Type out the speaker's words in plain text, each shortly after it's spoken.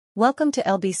Welcome to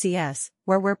LBCS,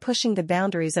 where we're pushing the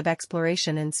boundaries of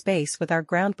exploration in space with our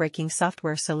groundbreaking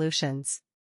software solutions.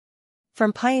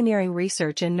 From pioneering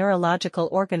research in neurological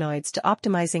organoids to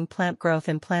optimizing plant growth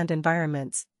in plant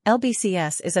environments,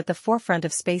 LBCS is at the forefront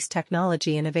of space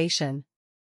technology innovation.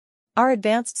 Our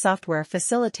advanced software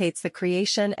facilitates the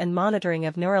creation and monitoring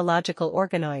of neurological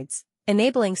organoids,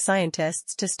 enabling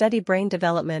scientists to study brain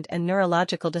development and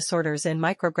neurological disorders in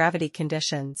microgravity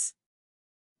conditions.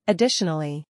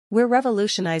 Additionally, we're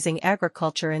revolutionizing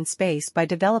agriculture in space by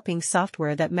developing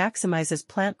software that maximizes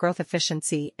plant growth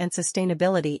efficiency and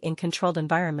sustainability in controlled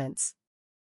environments.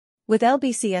 With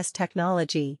LBCS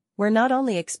technology, we're not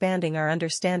only expanding our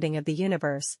understanding of the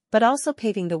universe, but also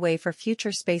paving the way for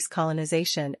future space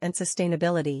colonization and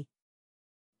sustainability.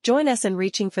 Join us in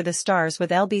reaching for the stars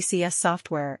with LBCS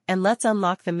software, and let's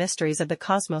unlock the mysteries of the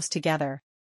cosmos together.